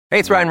Hey,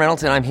 it's Ryan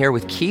Reynolds, and I'm here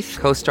with Keith,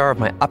 co-star of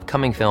my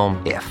upcoming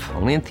film, If,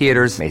 only in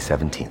theaters May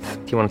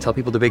 17th. Do you want to tell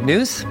people the big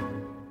news?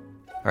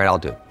 All right, I'll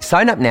do it.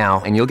 Sign up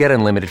now and you'll get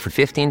unlimited for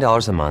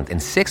 $15 a month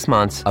and 6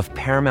 months of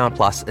Paramount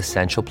Plus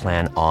Essential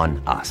Plan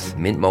on us.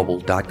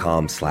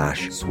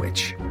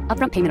 MintMobile.com/switch.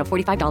 Upfront payment of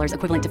 $45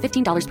 equivalent to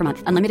 $15 per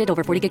month. Unlimited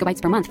over 40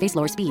 gigabytes per month. Face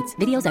lower speeds.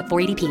 Videos at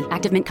 480p.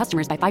 Active Mint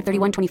customers by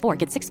 531.24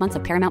 get 6 months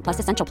of Paramount Plus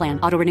Essential Plan.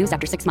 Auto renews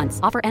after 6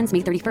 months. Offer ends May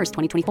 31st,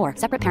 2024.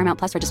 Separate Paramount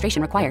Plus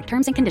registration required.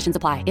 Terms and conditions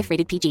apply if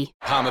rated PG.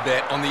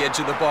 Palmerbet on the edge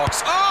of the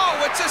box.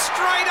 Oh, it's a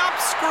straight-up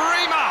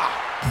screamer!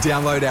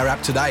 Download our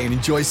app today and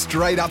enjoy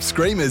straight-up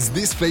screamers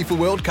this FIFA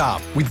World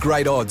Cup with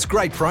great odds,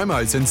 great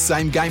promos and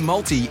same-game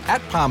multi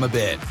at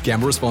Palmerbet.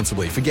 Gamble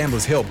responsibly. For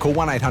Gamblers' Help, call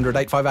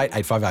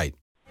 1-800-858-858.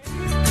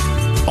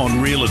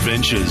 On Real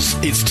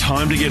Adventures, it's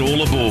time to get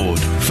all aboard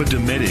for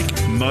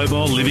Dometic,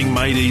 mobile living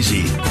made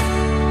easy.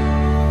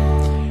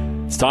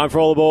 It's time for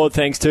All Aboard,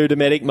 thanks to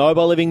Dometic.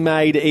 Mobile living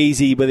made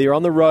easy. Whether you're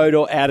on the road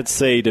or out at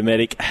sea,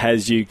 Dometic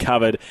has you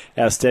covered.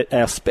 Our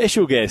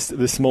special guest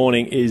this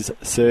morning is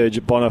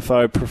Serge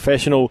Bonifaux,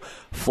 professional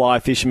fly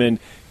fisherman.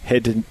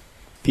 Head to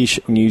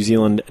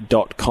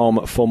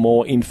fishnewzealand.com for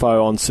more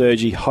info on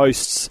Serge. He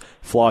hosts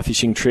fly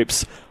fishing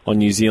trips on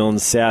New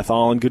Zealand's South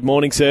Island. Good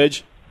morning,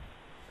 Serge.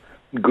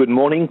 Good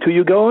morning to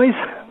you guys.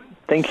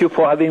 Thank you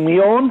for having me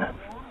on.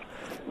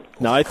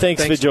 No,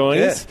 thanks for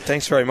joining us.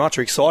 Thanks very much.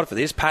 We're excited for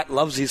this. Pat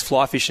loves his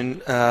fly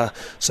fishing,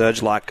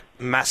 Serge,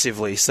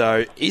 massively.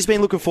 So he's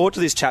been looking forward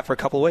to this chat for a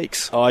couple of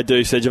weeks. I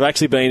do, Serge. I've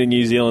actually been in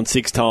New Zealand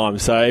 6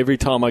 times. So every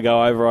time I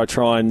go over, I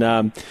try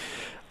and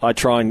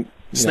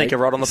sneak a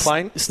rod on the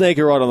plane. Sneak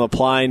a rod on the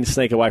plane.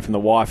 Sneak away from the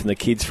wife and the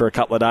kids for a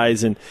couple of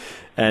days and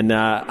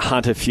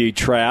hunt a few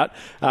trout.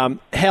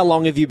 How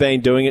long have you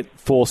been doing it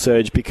for,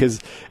 Serge? Because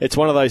it's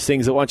one of those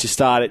things that once you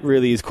start, it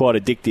really is quite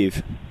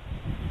addictive.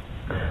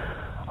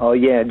 Oh,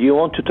 yeah. Do you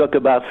want to talk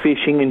about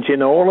fishing in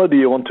general, or do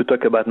you want to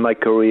talk about my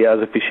career as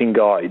a fishing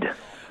guide?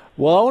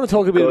 Well, I want to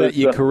talk a bit about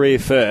your career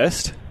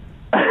first.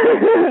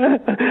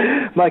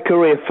 My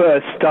career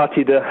first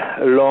started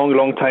a long,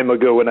 long time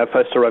ago when I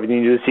first arrived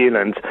in New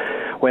Zealand,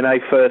 when I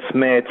first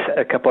met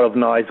a couple of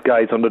nice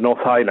guys on the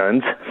North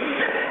Island.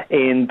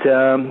 And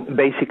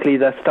basically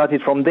that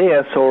started from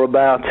there, so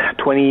about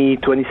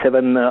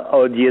 27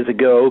 odd years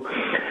ago.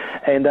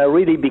 And I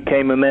really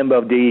became a member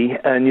of the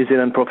New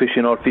Zealand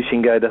Professional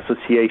Fishing Guide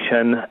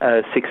Association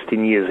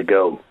 16 years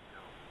ago.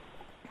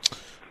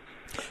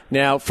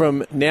 Now,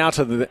 from then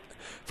to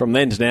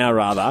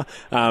now,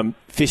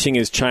 fishing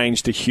has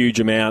changed a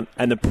huge amount,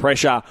 and the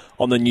pressure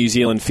on the New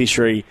Zealand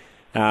fishery,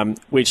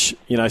 which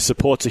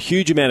supports a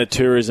huge amount of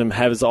tourism,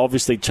 has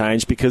obviously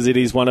changed because it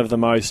is one of the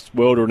most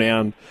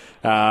world-renowned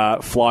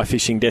fly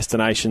fishing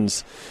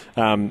destinations,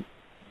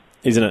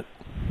 isn't it?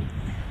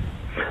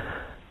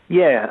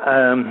 Yeah,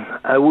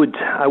 I would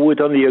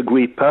only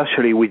agree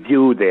partially with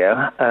you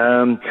there.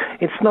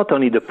 It's not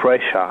only the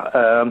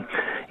pressure,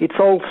 it's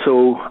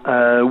also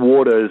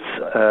waters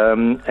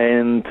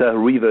and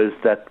rivers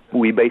that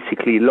we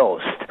basically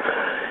lost.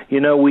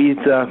 With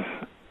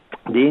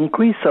the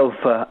increase of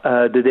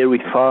the dairy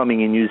farming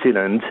in New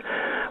Zealand,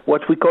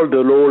 what we call the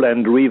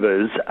lowland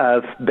rivers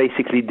have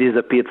basically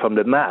disappeared from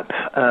the map.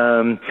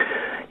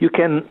 You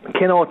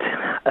cannot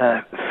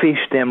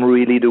fish them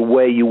really the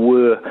way you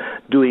were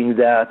doing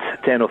that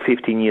 10 or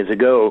 15 years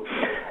ago.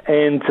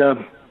 And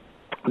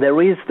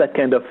there is that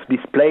kind of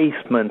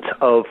displacement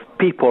of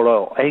people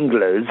or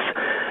anglers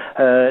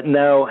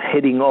now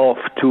heading off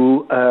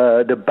to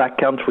the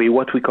backcountry,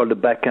 what we call the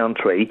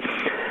backcountry.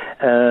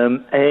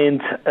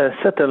 And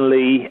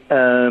certainly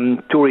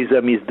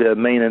tourism is the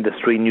main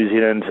industry in New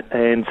Zealand,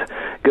 and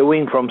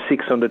going from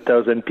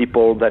 600,000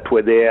 people that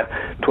were there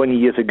 20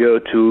 years ago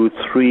to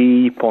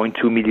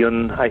 3.2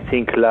 million, I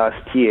think,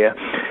 last year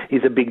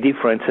is a big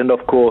difference. And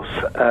of course,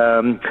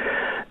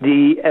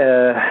 the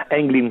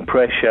angling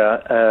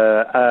pressure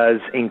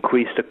has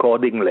increased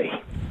accordingly.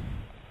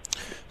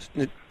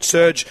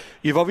 Serge,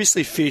 you've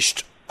obviously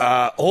fished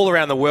all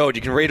around the world.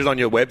 You can read it on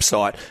your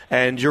website,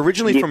 and you're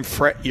originally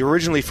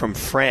from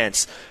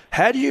France.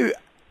 How do you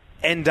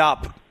end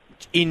up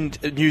in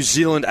New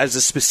Zealand as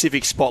a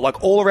specific spot?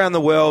 Like all around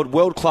the world,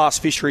 world-class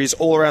fisheries,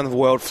 all around the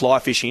world, fly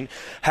fishing.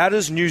 How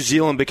does New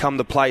Zealand become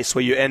the place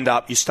where you end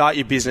up? You start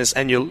your business,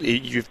 and your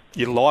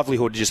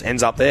livelihood just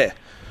ends up there.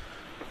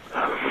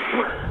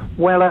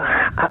 Well,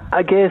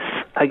 I guess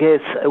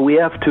we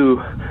have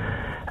to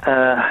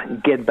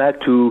get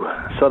back to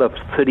sort of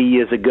 30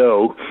 years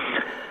ago.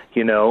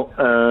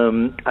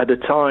 At the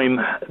time,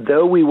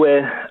 though we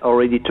were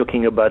already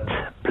talking about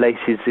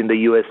places in the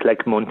US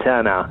like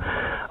Montana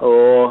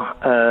or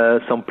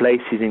some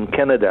places in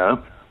Canada,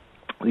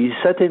 we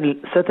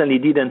certainly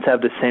didn't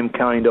have the same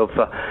kind of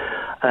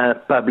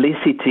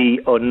publicity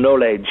or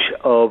knowledge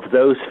of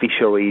those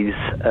fisheries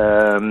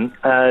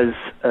as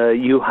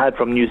you had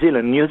from New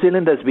Zealand. New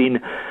Zealand has been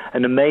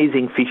an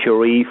amazing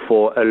fishery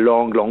for a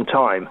long, long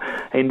time.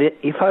 And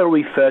if I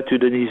refer to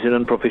the New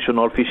Zealand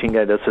Professional Fishing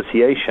Guide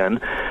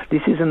Association,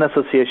 this is an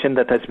association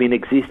that has been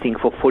existing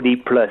for 40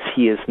 plus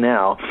years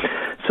now.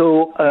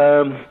 So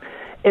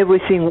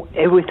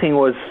everything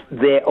was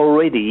there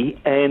already,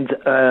 and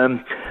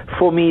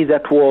for me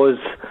that was,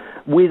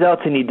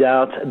 without any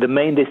doubt, the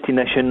main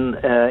destination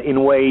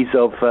in ways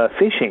of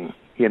fishing.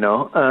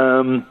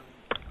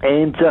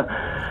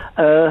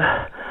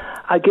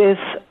 I guess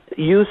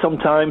you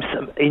sometimes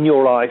in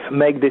your life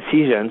make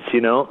decisions,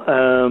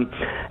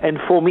 and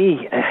for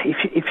me,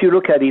 if you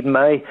look at it,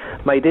 my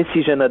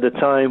decision at the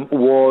time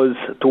was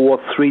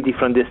towards 3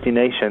 different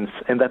destinations,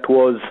 and that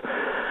was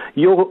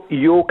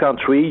your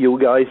country, you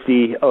guys,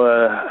 the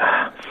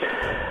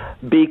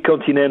big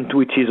continent,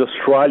 which is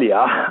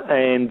Australia,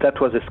 and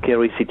that was a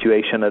scary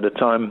situation at the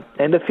time,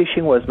 and the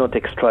fishing was not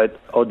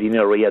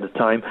extraordinary at the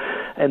time,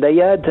 and I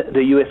had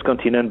the US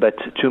continent, but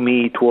to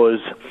me it was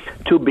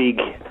too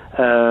big,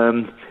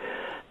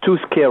 too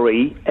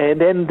scary, and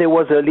then there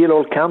was a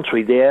little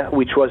country there,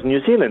 which was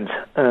New Zealand,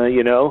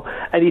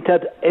 and it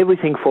had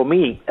everything for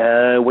me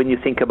when you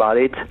think about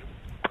it.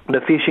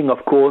 The fishing,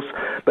 of course,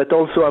 but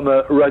also I'm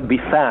a rugby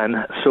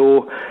fan,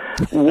 so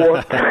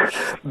what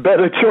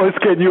better choice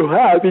can you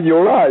have in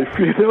your life,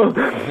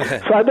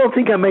 So I don't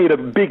think I made a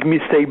big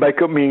mistake by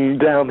coming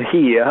down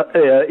here,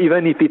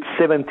 even if it's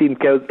 17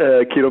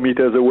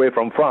 kilometers away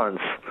from France.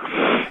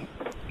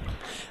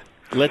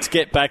 Let's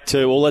get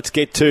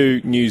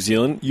to New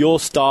Zealand. Your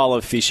style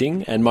of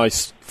fishing, and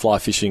most fly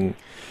fishing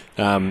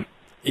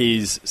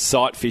is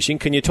sight fishing.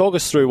 Can you talk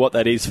us through what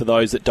that is for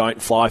those that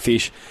don't fly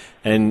fish,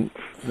 and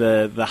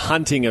the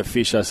hunting of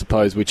fish, I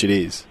suppose, which it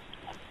is?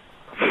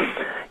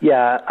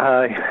 Yeah,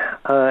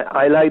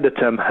 I like the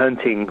term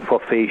hunting for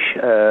fish,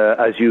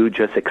 as you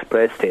just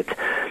expressed it.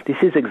 This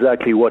is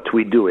exactly what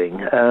we're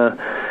doing.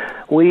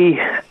 We,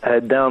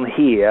 down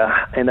here,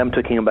 and I'm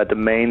talking about the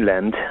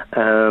mainland,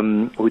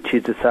 which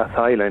is the South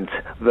Island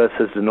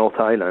versus the North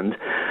Island,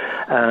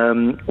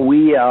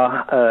 we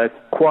are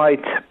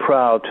quite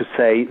proud to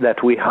say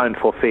that we hunt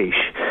for fish.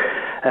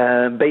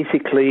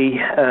 Basically,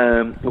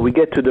 we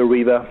get to the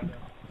river,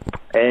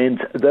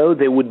 and though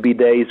there would be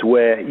days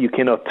where you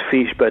cannot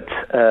fish but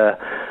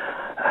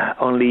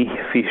only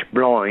fish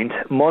blind,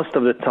 most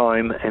of the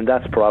time, and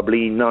that's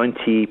probably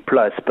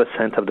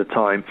 90+% of the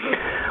time,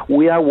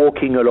 we are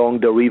walking along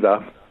the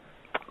river,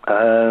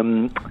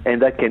 and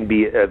that can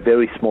be a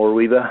very small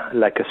river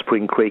like a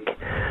spring creek,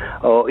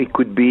 or it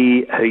could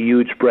be a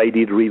huge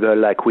braided river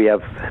like we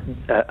have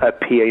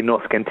up here in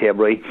North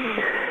Canterbury,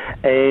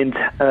 and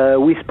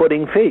we're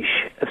spotting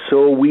fish,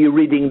 so we're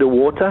reading the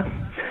water.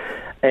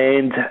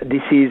 And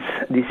this is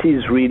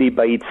really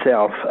by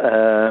itself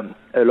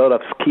a lot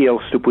of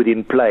skills to put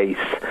in place.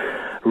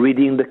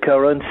 Reading the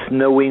currents,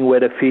 knowing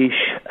where the fish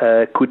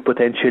could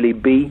potentially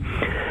be,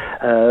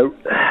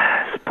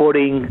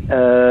 spotting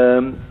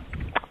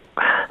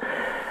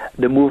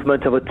the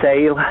movement of a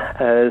tail,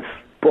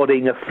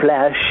 spotting a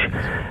flash,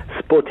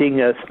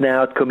 spotting a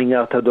snout coming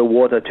out of the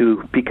water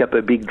to pick up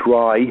a big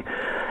dry,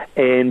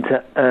 and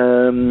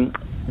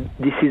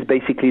this is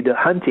basically the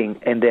hunting,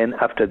 and then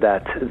after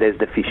that there's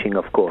the fishing,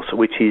 of course,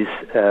 which is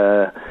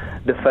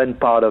the fun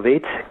part of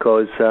it,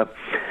 because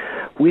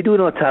we do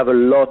not have a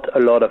lot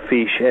of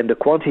fish, and the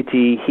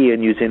quantity here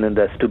in New Zealand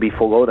is to be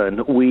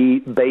forgotten. We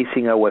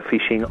basing our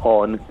fishing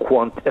on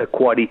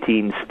quality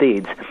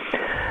instead.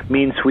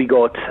 Means we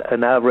got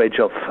an average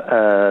of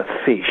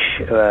fish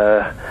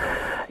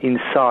in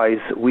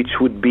size, which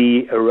would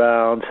be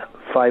around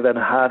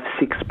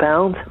 5.5-6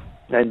 pounds.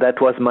 And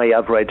that was my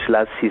average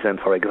last season,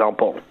 for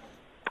example.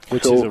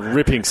 Which is a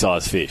ripping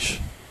size fish.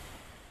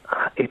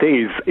 It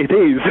is.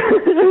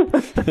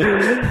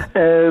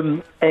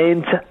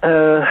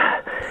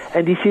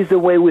 And this is the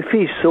way we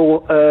fish.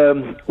 So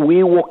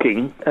we're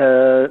walking.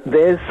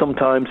 There's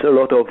sometimes a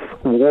lot of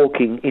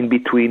walking in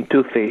between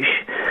two fish,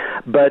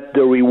 but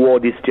the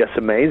reward is just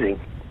amazing.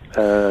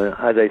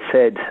 As I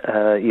said,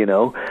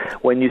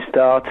 when you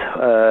start,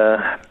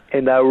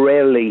 and I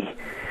rarely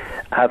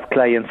have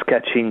clients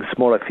catching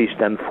smaller fish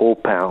than 4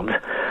 pounds,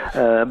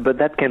 but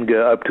that can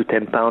go up to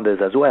 10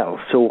 pounders as well.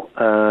 So,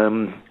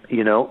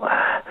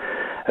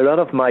 a lot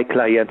of my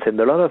clients and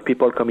a lot of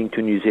people coming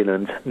to New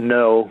Zealand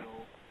know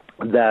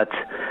that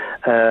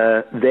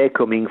they're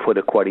coming for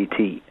the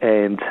quality,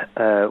 and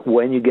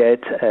when you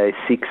get a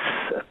 6+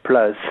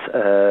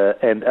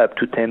 and up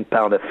to 10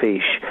 pounder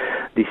fish,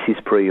 this is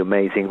pretty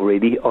amazing,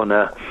 really, on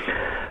a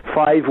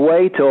 5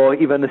 weight or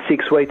even a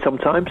 6 weight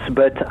sometimes,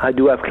 but I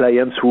do have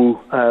clients who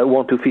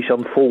want to fish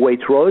on 4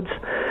 weight rods,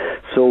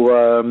 so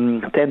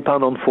 10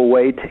 pound on 4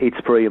 weight,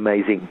 it's pretty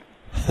amazing.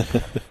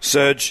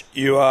 Serge,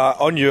 you are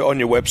on your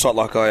website,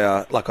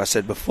 like I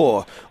said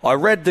before. I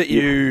read that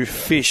you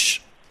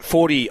fish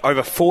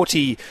over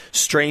 40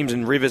 streams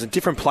and rivers and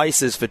different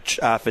places for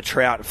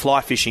trout and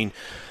fly fishing.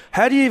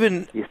 How do you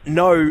even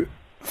know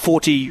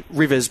 40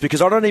 rivers?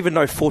 Because I don't even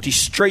know 40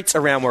 streets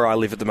around where I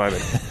live at the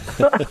moment.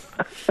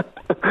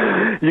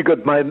 You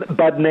got my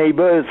bad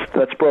neighbors,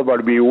 that's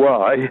probably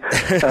why.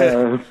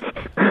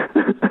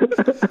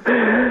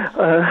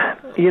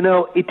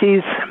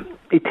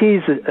 It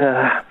is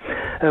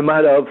a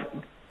matter of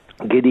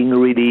getting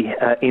really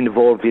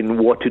involved in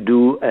what to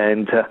do,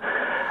 and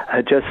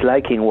just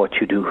liking what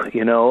you do.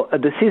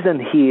 The season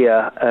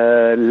here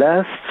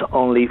lasts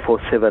only for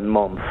 7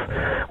 months,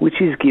 which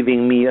is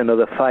giving me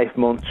another 5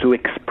 months to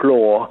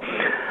explore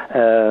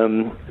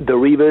the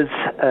rivers,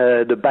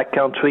 the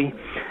backcountry,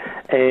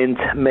 and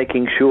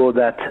making sure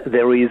that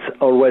there is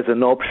always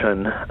an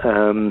option.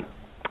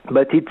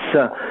 But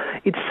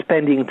it's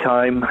spending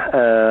time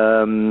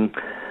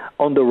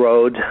on the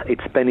road,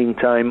 it's spending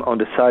time on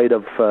the side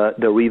of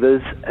the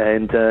rivers,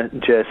 and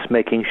just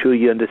making sure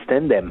you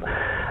understand them.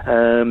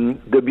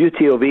 The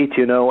beauty of it,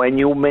 and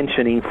you're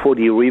mentioning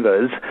 40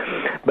 rivers,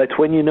 but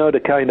when you know the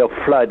kind of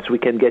floods we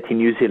can get in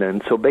New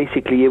Zealand, so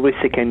basically every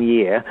second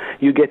year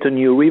you get a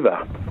new river,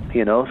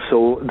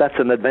 so that's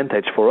an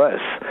advantage for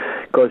us,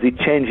 because it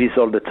changes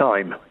all the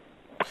time.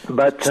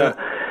 But,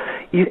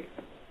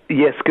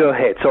 yes, go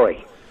ahead,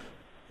 sorry.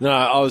 No,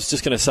 I was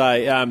just going to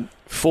say,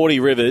 40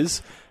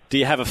 rivers. Do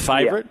you have a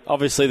favourite? Yeah.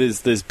 Obviously,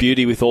 there's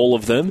beauty with all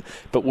of them,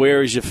 but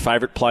where is your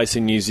favourite place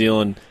in New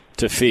Zealand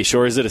to fish,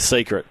 or is it a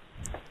secret?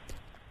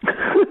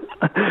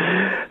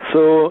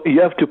 So you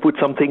have to put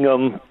something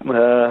on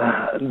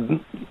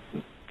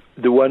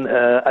the one,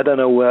 I don't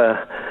know,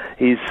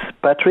 is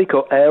Patrick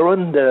or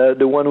Aaron,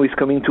 the one who is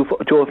coming too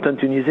often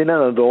to New Zealand?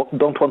 I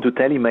don't want to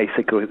tell him my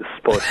secret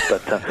spot,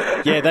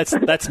 but... Yeah, that's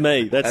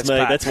me. That's me.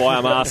 Pat. That's why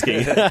I'm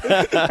asking.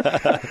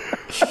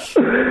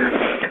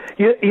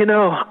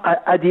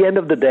 At the end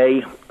of the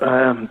day,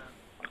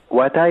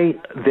 what I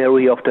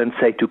very often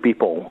say to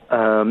people,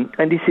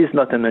 and this is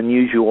not an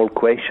unusual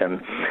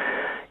question,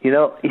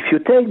 if you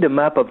take the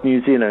map of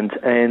New Zealand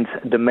and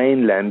the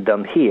mainland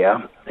down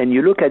here, and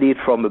you look at it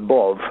from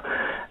above,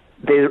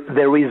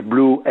 there is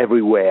blue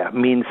everywhere,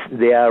 means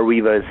there are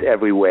rivers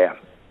everywhere.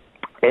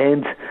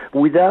 And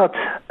without,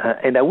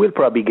 and I will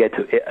probably get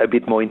a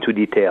bit more into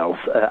details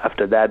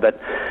after that, but,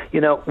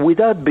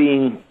 without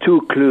being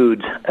too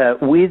clued,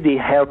 with the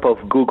help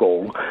of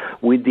Google,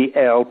 with the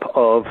help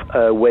of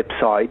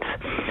websites,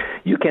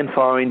 you can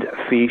find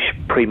fish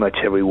pretty much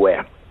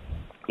everywhere.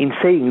 In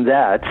saying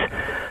that,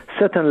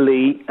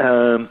 certainly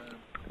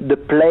the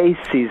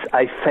places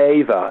I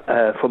favor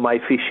for my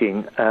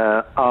fishing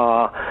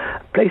are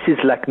places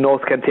like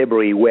North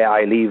Canterbury, where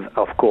I live,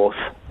 of course,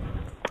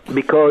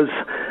 because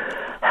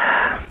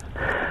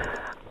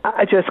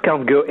I just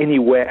can't go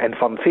anywhere and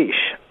find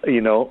fish.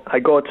 I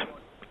got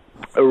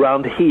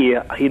around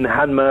here in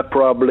Hanmer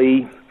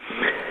probably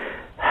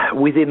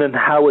within an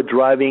hour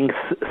driving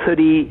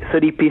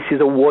 30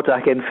 pieces of water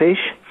I can fish.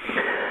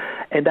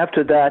 And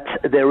after that,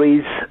 there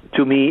is,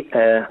 to me,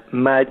 a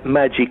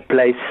magic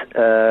place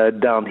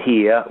down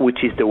here,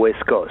 which is the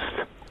West Coast.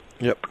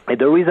 Yep. And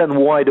the reason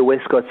why the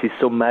West Coast is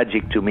so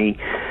magic to me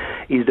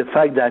is the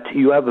fact that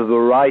you have a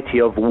variety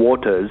of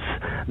waters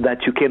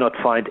that you cannot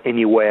find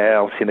anywhere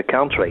else in the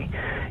country.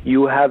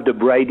 You have the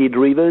braided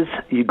rivers,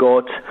 you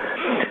got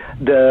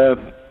the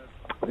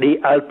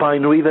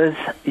alpine rivers,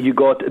 you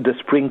got the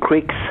spring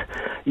creeks,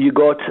 you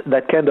got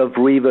that kind of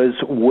rivers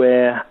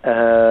where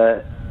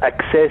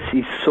access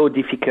is so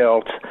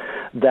difficult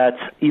that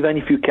even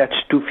if you catch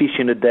 2 fish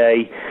in a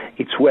day,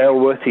 it's well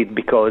worth it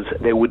because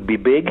they would be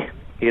big,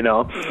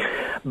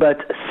 But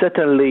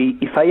certainly,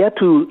 if I had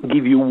to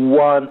give you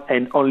one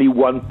and only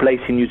one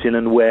place in New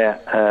Zealand where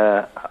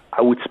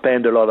I would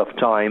spend a lot of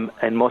time,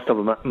 and most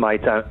of my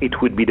time,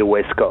 it would be the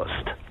West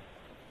Coast,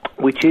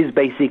 which is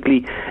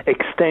basically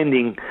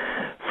extending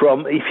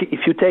from,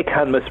 if you take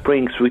Hanmer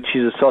Springs, which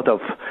is a sort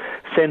of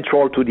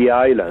central to the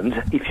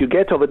island, if you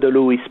get over the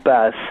Lewis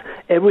Pass,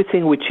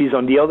 everything which is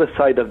on the other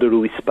side of the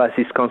Lewis Pass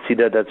is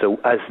considered as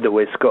the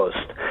West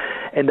Coast.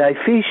 And I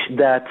fish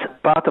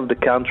that part of the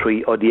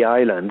country or the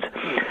island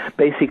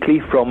basically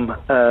from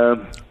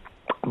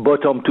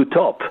bottom to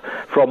top,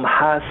 from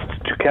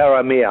Haast to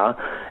Karamea,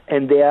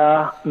 and there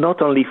are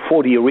not only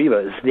 40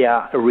 rivers, there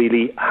are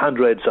really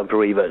hundreds of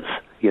rivers,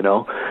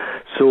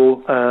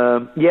 So,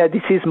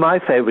 this is my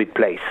favorite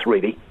place,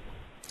 really.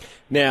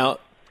 Now,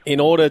 in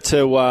order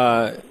to,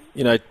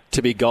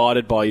 to be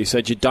guided by you,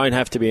 said you don't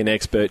have to be an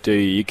expert, do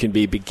you? You can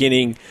be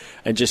beginning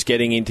and just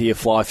getting into your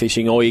fly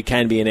fishing, or you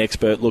can be an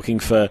expert looking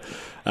for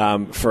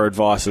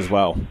advice as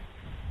well.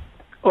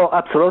 Oh,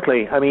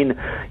 absolutely. I mean,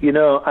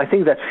 I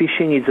think that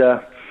fishing is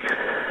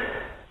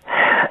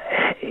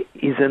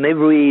an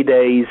every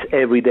day's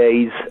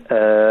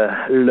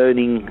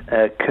learning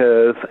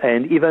curve,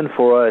 and even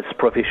for us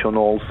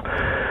professionals,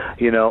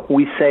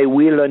 we say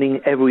we're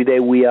learning every day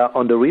we are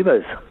on the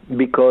rivers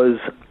because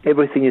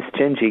everything is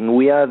changing.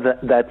 We have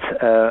that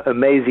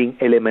amazing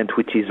element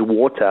which is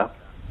water.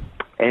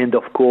 And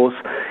of course,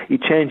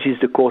 it changes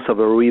the course of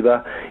a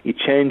river. It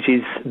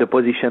changes the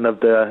position of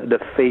the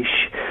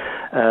fish.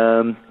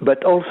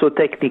 But also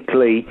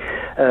technically,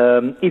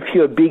 if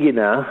you're a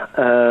beginner,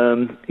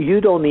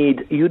 you don't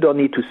need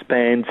to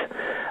spend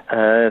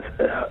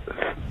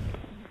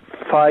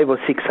 5 or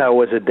 6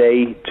 hours a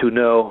day to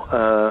know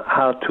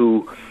how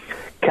to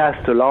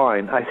cast a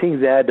line. I think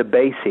they're the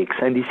basics,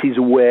 and this is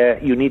where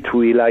you need to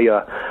rely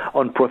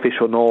on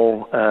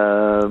professional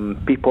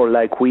people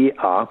like we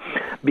are,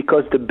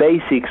 because the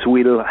basics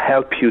will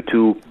help you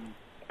to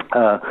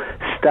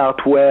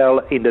start well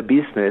in the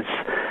business.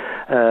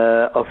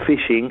 of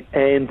fishing,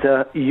 and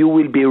you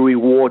will be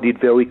rewarded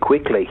very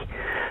quickly.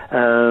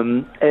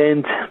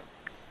 And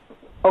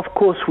of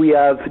course, we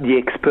have the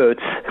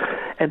experts,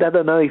 and I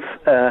don't know if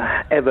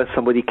ever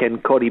somebody can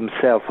call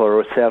himself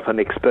or herself an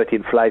expert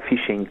in fly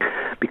fishing,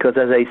 because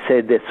as I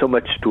said, there's so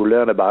much to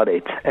learn about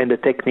it, and the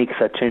techniques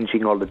are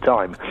changing all the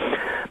time.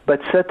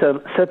 But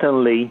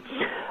certainly,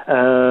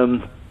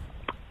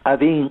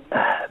 having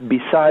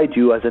beside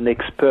you as an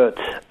expert,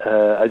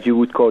 as you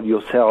would call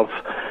yourself,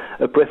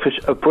 a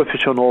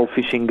professional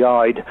fishing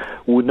guide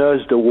who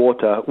knows the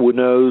water, who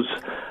knows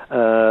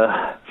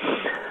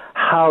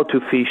how to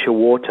fish a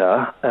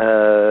water,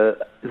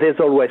 there's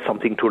always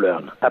something to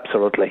learn,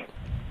 absolutely.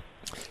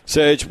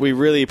 Serge, we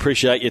really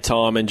appreciate your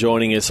time and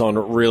joining us on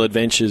Real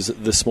Adventures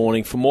this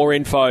morning. For more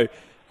info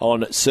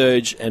on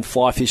Serge and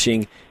fly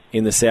fishing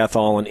in the South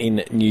Island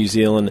in New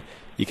Zealand,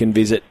 you can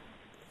visit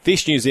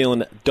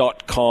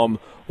fishnewzealand.com,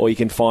 or you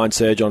can find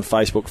Serge on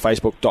Facebook,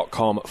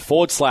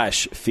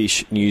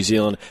 facebook.com/Fish New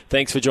Zealand.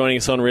 Thanks for joining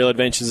us on Real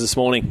Adventures this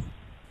morning.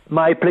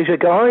 My pleasure,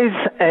 guys,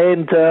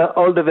 and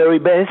all the very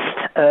best.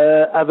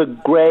 Have a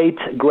great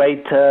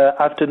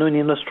afternoon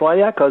in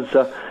Australia, because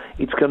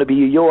it's going to be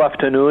your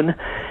afternoon.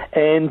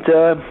 And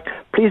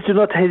please do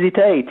not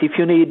hesitate. If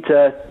you need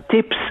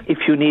tips,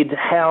 if you need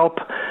help,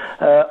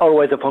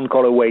 always a phone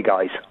call away,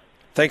 guys.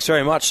 Thanks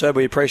very much, sir.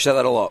 We appreciate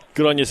that a lot.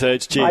 Good on you,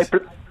 Serge. Cheers.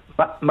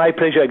 My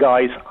pleasure,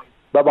 guys.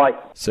 Bye-bye.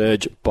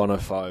 Serge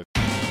Bonifaux.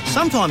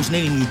 Sometimes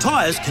needing new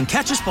tyres can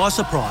catch us by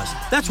surprise.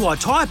 That's why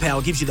Tyre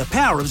Power gives you the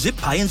power of Zip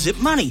Pay and Zip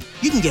Money.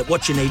 You can get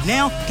what you need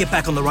now, get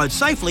back on the road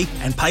safely,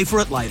 and pay for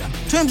it later.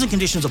 Terms and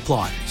conditions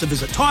apply. So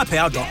visit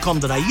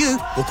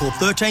tyrepower.com.au or call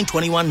 13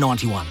 21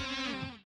 91.